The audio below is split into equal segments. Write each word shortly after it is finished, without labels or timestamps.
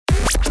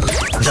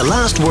The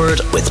Last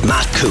Word with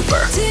Matt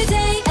Cooper.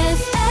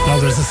 Now,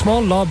 there's a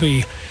small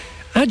lobby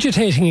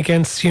agitating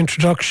against the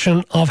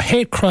introduction of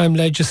hate crime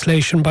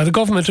legislation by the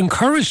government,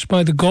 encouraged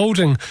by the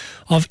goading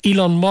of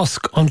Elon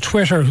Musk on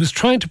Twitter, who's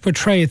trying to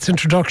portray its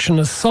introduction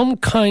as some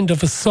kind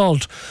of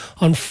assault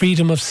on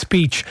freedom of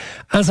speech.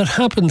 As it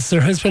happens,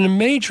 there has been a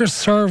major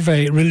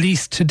survey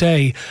released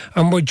today,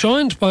 and we're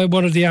joined by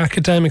one of the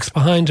academics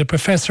behind it,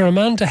 Professor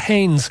Amanda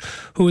Haynes,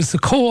 who is the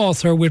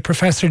co-author with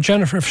Professor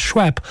Jennifer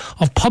Schweppe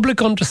of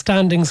Public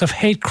Understandings of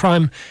Hate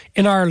Crime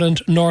in Ireland,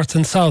 North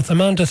and South.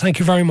 Amanda, thank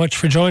you very much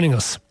for joining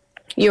us.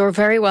 You're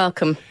very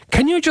welcome.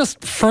 Can you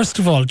just, first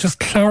of all, just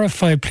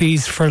clarify,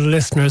 please, for the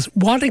listeners,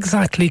 what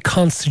exactly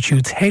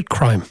constitutes hate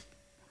crime?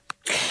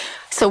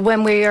 So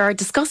when we are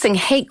discussing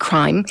hate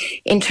crime,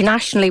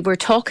 internationally, we're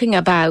talking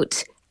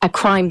about a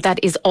crime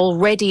that is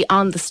already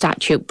on the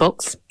statute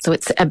books. So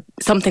it's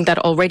something that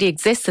already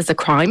exists as a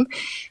crime,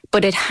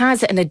 but it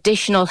has an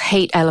additional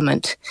hate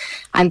element.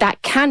 And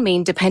that can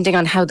mean, depending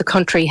on how the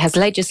country has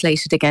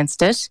legislated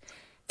against it,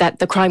 that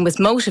the crime was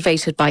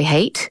motivated by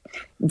hate,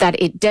 that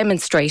it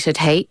demonstrated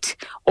hate,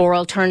 or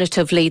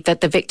alternatively, that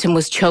the victim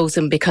was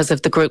chosen because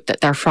of the group that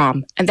they're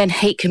from. And then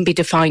hate can be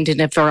defined in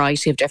a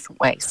variety of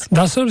different ways.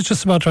 That's what I was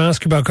just about to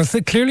ask you about, because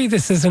clearly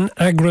this is an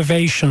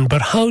aggravation,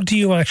 but how do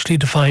you actually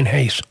define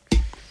hate?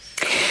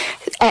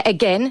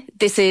 Again,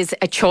 this is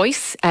a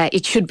choice.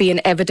 It should be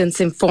an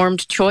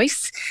evidence-informed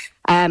choice.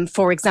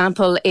 For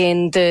example,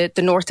 in the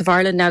north of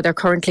Ireland now, they're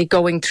currently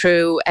going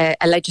through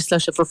a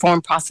legislative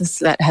reform process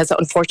that has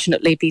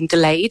unfortunately been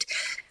delayed.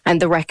 And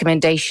the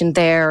recommendation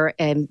there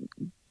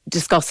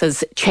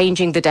discusses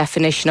changing the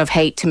definition of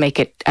hate to make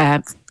it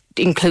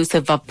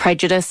inclusive of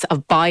prejudice,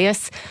 of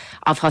bias,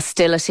 of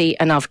hostility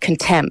and of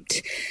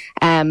contempt.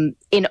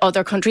 In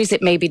other countries,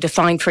 it may be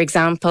defined, for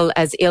example,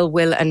 as ill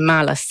will and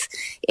malice.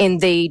 In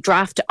the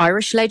draft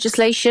Irish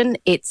legislation,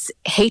 it's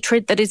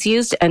hatred that is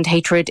used, and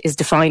hatred is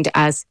defined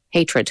as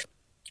hatred.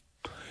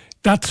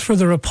 That's for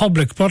the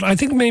Republic, but I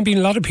think maybe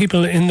a lot of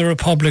people in the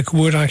Republic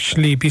would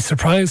actually be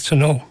surprised to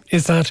know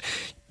is that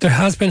there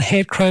has been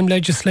hate crime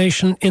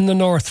legislation in the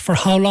North for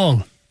how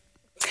long?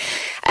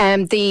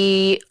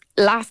 The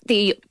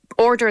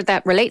order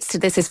that relates to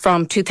this is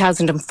from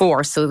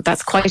 2004, so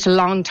that's quite a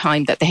long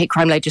time that the hate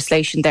crime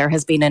legislation there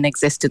has been in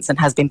existence and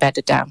has been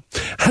bedded down.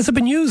 Has it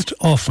been used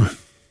often?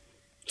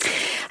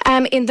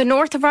 In the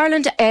north of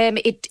Ireland,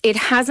 it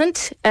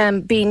hasn't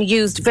been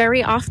used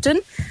very often.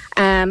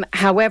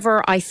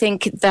 However, I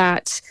think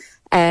that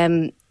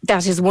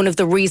that is one of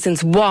the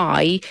reasons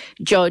why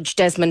Judge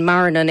Desmond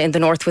Marrinan in the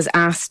North was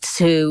asked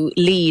to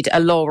lead a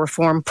law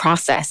reform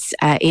process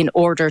in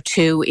order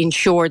to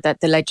ensure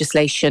that the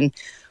legislation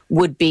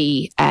would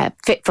be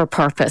fit for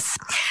purpose.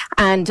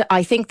 And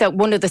I think that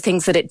one of the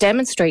things that it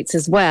demonstrates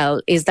as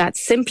well is that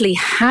simply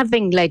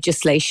having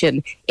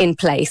legislation in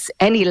place,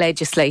 any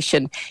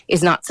legislation,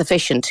 is not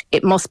sufficient.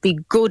 It must be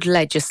good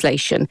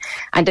legislation,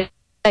 and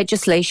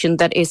legislation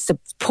that is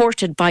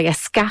supported by a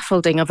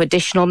scaffolding of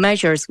additional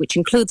measures, which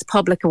includes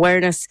public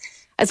awareness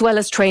as well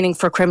as training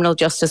for criminal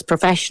justice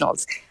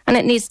professionals. And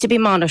it needs to be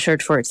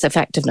monitored for its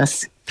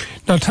effectiveness.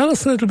 Now, tell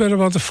us a little bit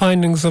about the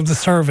findings of the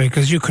survey,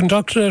 because you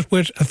conducted it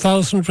with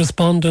 1,000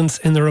 respondents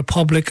in the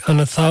Republic and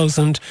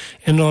 1,000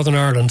 in Northern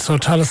Ireland. So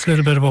tell us a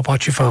little bit about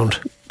what you found.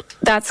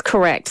 That's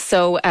correct.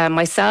 So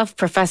myself,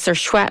 Professor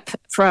Schweppe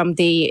from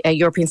the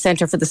European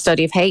Centre for the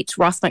Study of Hate,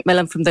 Ross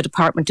Macmillan from the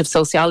Department of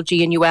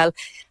Sociology in UL,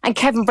 and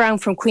Kevin Brown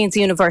from Queen's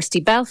University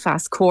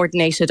Belfast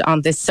coordinated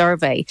on this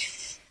survey.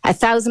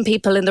 1,000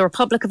 people in the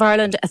Republic of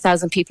Ireland,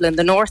 1,000 people in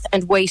the North,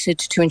 and weighted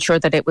to ensure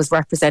that it was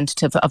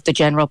representative of the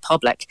general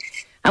public.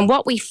 And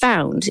what we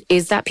found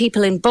is that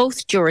people in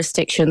both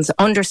jurisdictions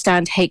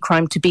understand hate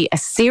crime to be a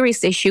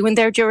serious issue in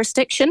their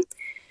jurisdiction.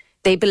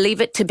 They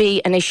believe it to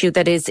be an issue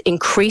that is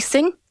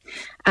increasing.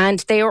 And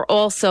they are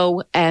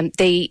also,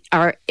 they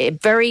are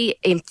very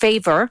in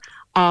favour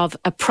of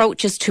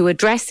approaches to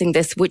addressing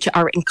this, which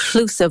are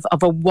inclusive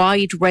of a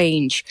wide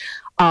range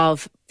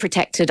of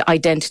protected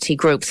identity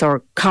groups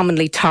or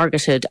commonly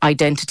targeted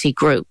identity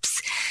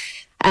groups.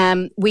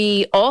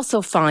 We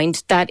also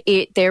find that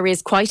there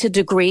is quite a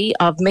degree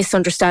of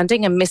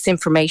misunderstanding and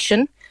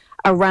misinformation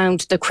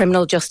around the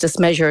criminal justice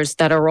measures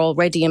that are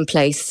already in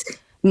place,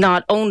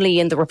 not only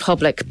in the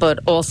Republic, but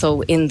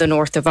also in the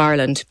north of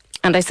Ireland.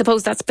 And I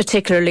suppose that's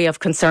particularly of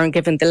concern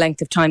given the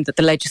length of time that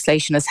the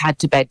legislation has had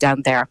to bed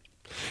down there.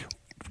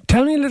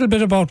 Tell me a little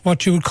bit about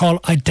what you would call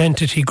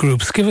identity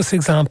groups. Give us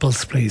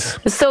examples, please.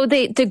 So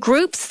the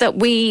groups that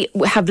we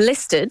have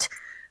listed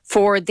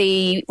for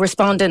the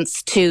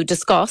respondents to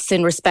discuss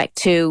in respect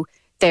to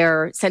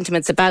their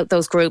sentiments about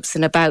those groups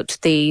and about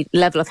the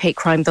level of hate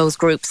crime those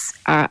groups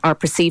are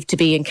perceived to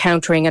be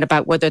encountering and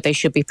about whether they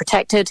should be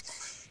protected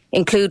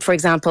include, for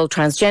example,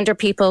 transgender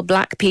people,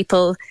 black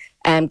people,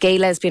 gay,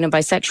 lesbian and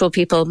bisexual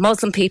people,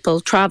 Muslim people,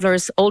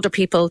 travellers, older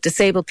people,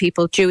 disabled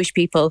people, Jewish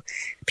people,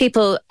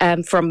 people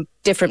from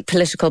different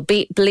political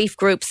belief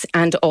groups,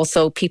 and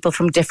also people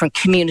from different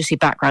community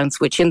backgrounds,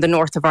 which in the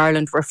north of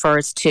Ireland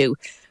refers to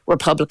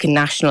Republican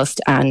nationalist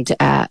and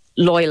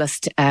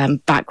loyalist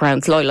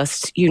backgrounds,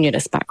 loyalist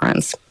unionist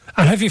backgrounds.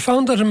 And have you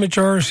found that a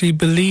majority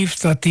believe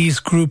that these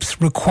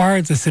groups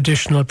require this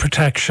additional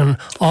protection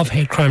of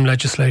hate crime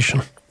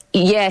legislation?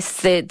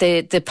 Yes,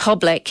 the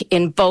public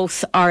in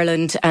both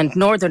Ireland and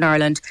Northern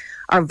Ireland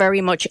are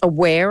very much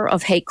aware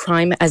of hate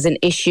crime as an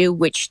issue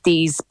which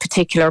these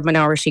particular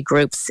minority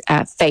groups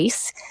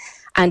face.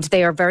 And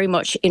they are very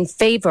much in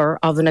favour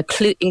of an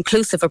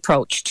inclusive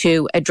approach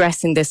to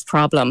addressing this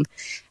problem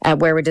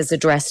where it is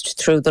addressed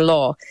through the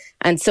law.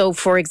 And so,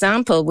 for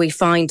example, we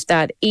find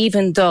that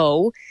even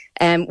though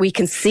we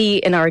can see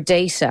in our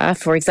data,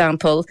 for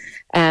example,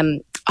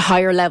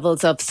 higher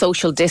levels of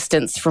social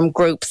distance from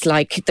groups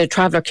like the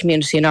traveller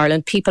community in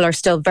Ireland, people are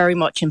still very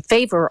much in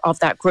favour of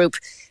that group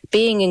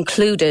being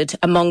included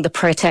among the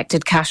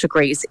protected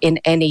categories in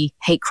any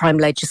hate crime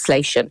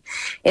legislation.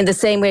 In the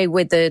same way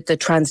with the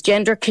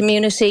transgender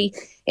community,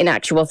 in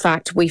actual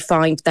fact, we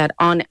find that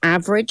on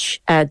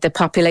average, the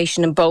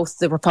population in both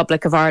the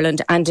Republic of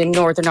Ireland and in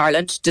Northern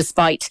Ireland,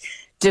 despite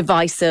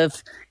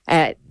divisive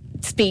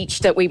speech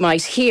that we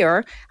might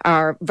hear,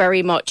 are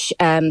very much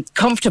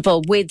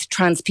comfortable with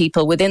trans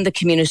people within the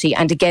community.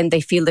 And again, they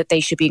feel that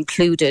they should be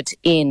included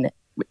in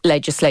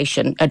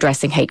legislation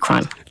addressing hate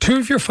crime. Two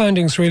of your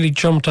findings really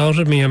jumped out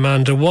at me,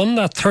 Amanda. One,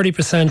 that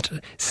 30%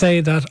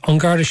 say that An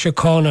Garda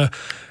Síochána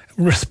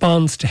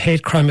responds to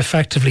hate crime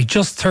effectively,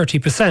 just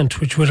 30%,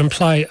 which would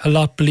imply a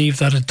lot believe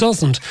that it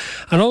doesn't.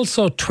 And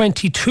also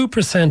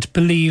 22%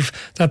 believe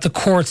that the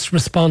courts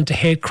respond to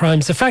hate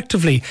crimes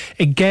effectively,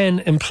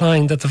 again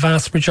implying that the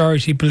vast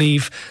majority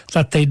believe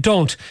that they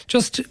don't.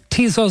 Just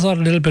tease those out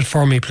a little bit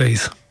for me,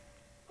 please.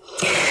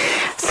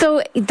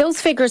 So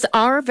those figures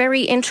are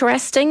very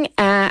interesting,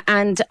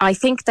 and I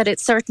think that it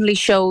certainly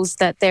shows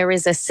that there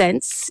is a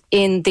sense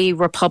in the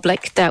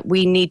Republic that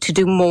we need to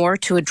do more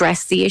to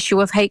address the issue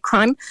of hate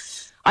crime.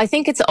 I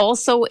think it's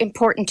also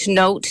important to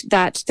note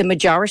that the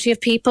majority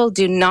of people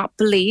do not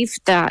believe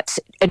that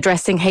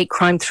addressing hate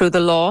crime through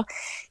the law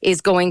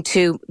is going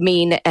to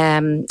mean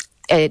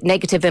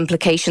negative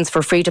implications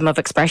for freedom of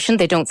expression.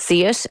 They don't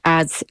see it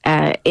as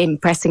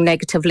impressing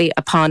negatively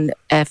upon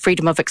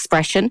freedom of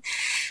expression.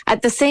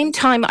 At the same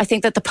time, I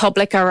think that the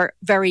public are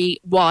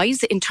very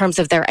wise in terms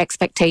of their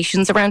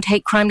expectations around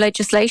hate crime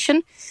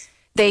legislation.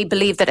 They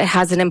believe that it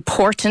has an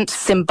important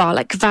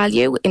symbolic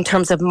value in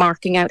terms of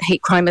marking out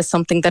hate crime as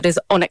something that is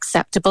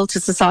unacceptable to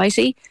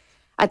society.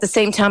 At the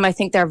same time, I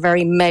think they're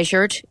very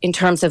measured in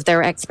terms of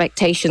their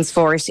expectations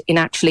for it in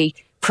actually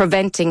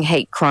preventing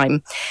hate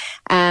crime.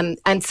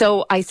 And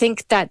so I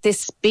think that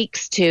this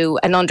speaks to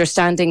an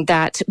understanding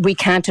that we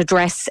can't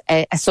address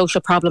a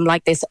social problem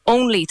like this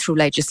only through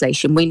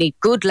legislation. We need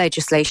good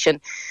legislation.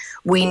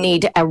 We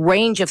need a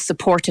range of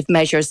supportive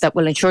measures that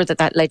will ensure that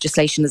that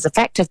legislation is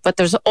effective. But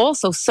there's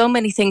also so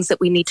many things that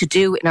we need to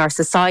do in our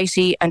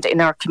society and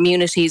in our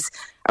communities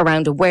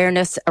around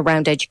awareness,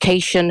 around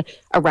education,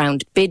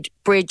 around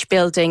bridge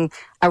building,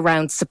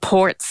 around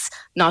supports,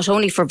 not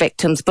only for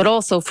victims, but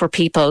also for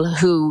people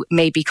who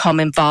may become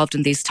involved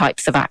in these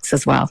types of acts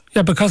as well.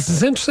 Yeah, because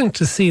it's interesting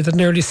to see that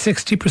nearly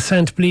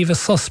 60% believe a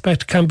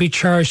suspect can be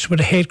charged with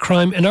a hate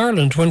crime in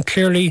Ireland, when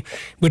clearly,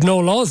 with no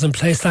laws in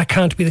place, that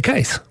can't be the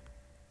case.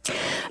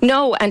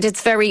 No, and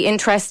it's very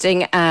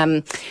interesting,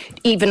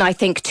 even I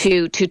think,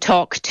 to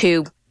talk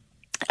to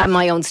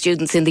my own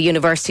students in the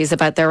universities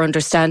about their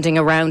understanding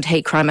around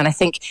hate crime. And I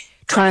think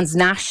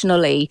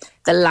transnationally,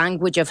 the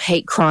language of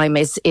hate crime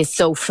is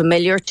so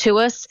familiar to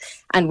us,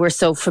 and we're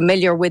so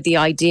familiar with the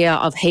idea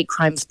of hate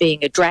crimes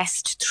being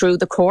addressed through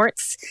the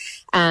courts,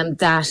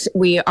 that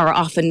we are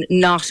often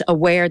not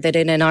aware that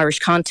in an Irish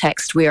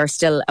context we are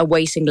still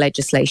awaiting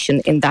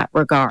legislation in that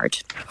regard.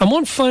 And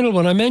one final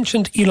one, I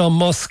mentioned Elon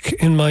Musk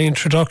in my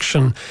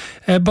introduction,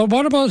 but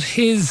what about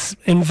his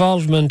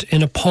involvement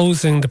in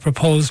opposing the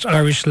proposed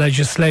Irish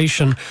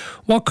legislation?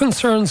 What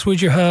concerns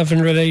would you have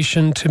in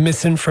relation to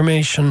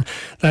misinformation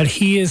that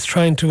he is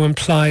trying to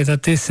imply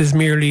that this is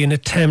merely an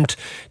attempt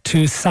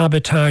to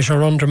sabotage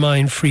or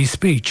undermine free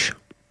speech?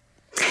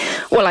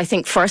 Well, I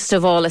think, first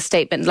of all, a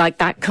statement like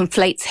that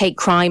conflates hate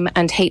crime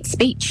and hate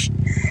speech.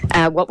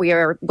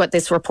 What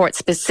this report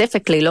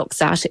specifically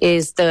looks at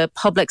is the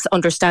public's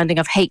understanding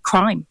of hate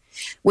crime,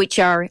 which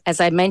are,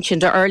 as I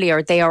mentioned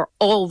earlier, they are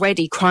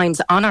already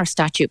crimes on our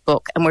statute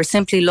book. And we're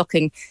simply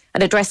looking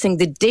at addressing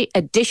the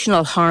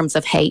additional harms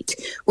of hate,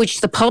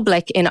 which the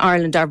public in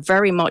Ireland are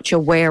very much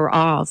aware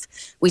of.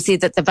 We see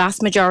that the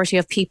vast majority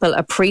of people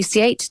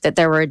appreciate that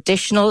there are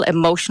additional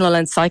emotional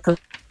and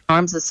psychological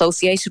harms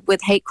associated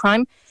with hate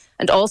crime,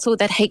 and also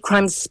that hate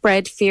crimes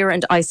spread fear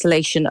and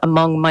isolation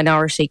among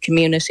minority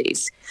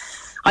communities.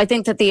 I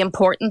think that the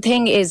important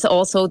thing is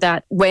also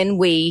that when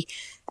we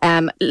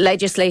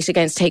legislate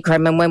against hate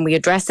crime and when we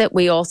address it,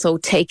 we also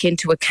take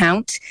into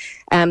account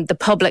the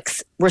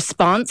public's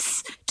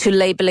response to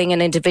labelling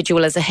an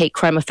individual as a hate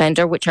crime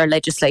offender, which our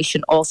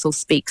legislation also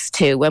speaks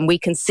to. And we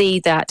can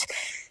see that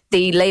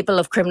the label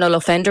of criminal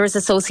offender is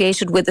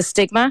associated with a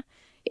stigma.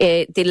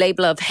 the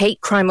label of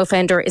hate crime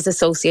offender is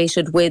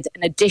associated with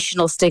an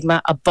additional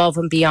stigma above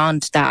and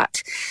beyond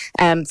that.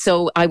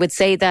 So I would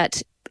say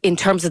that in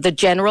terms of the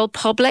general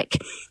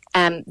public,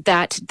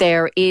 that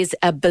there is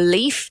a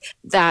belief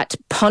that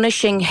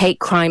punishing hate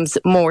crimes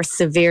more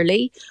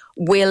severely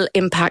will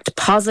impact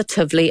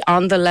positively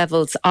on the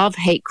levels of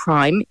hate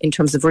crime in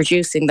terms of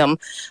reducing them,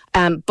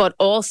 but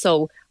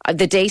also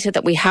the data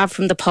that we have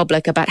from the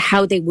public about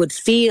how they would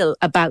feel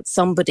about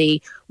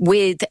somebody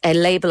with a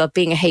label of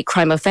being a hate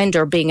crime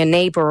offender, being a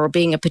neighbour or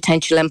being a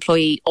potential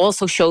employee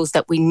also shows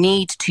that we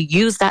need to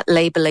use that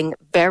labelling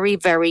very,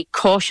 very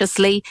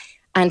cautiously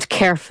and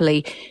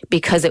carefully,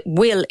 because it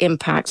will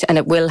impact and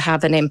it will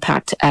have an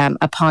impact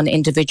upon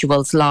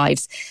individuals'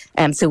 lives.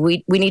 So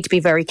we need to be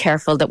very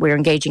careful that we're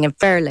engaging in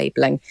fair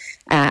labelling.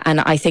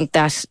 And I think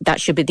that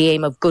should be the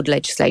aim of good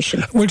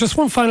legislation. Well, just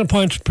one final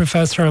point,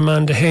 Professor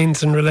Amanda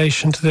Haynes, in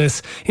relation to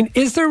this.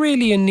 Is there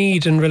really a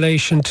need in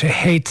relation to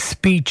hate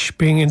speech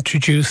being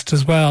introduced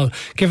as well,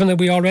 given that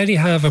we already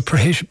have a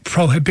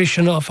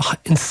prohibition of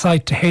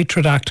Incite to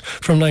Hatred Act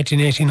from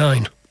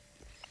 1989?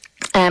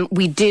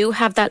 We do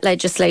have that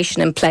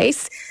legislation in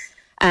place.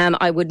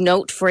 I would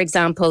note, for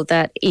example,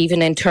 that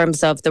even in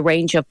terms of the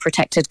range of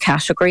protected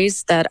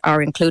categories that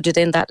are included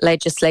in that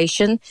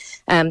legislation,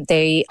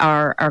 they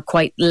are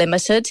quite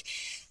limited.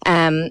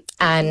 And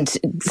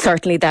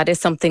certainly that is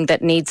something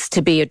that needs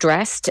to be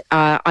addressed.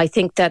 I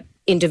think that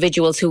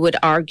individuals who would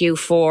argue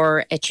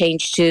for a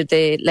change to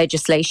the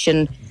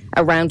legislation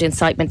around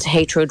incitement to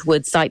hatred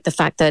would cite the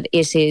fact that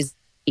it is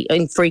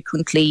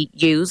infrequently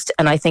used,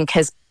 and I think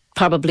has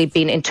probably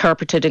been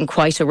interpreted in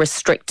quite a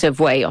restrictive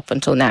way up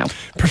until now.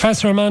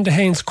 Professor Amanda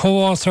Haynes,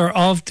 co-author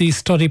of the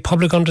study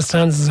Public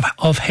Understandings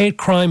of Hate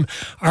Crime,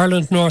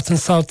 Ireland North and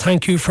South.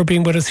 Thank you for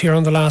being with us here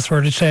on The Last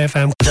Word at Today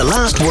FM. The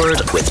Last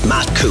Word with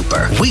Matt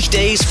Cooper.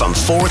 Weekdays from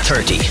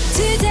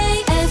 4:30.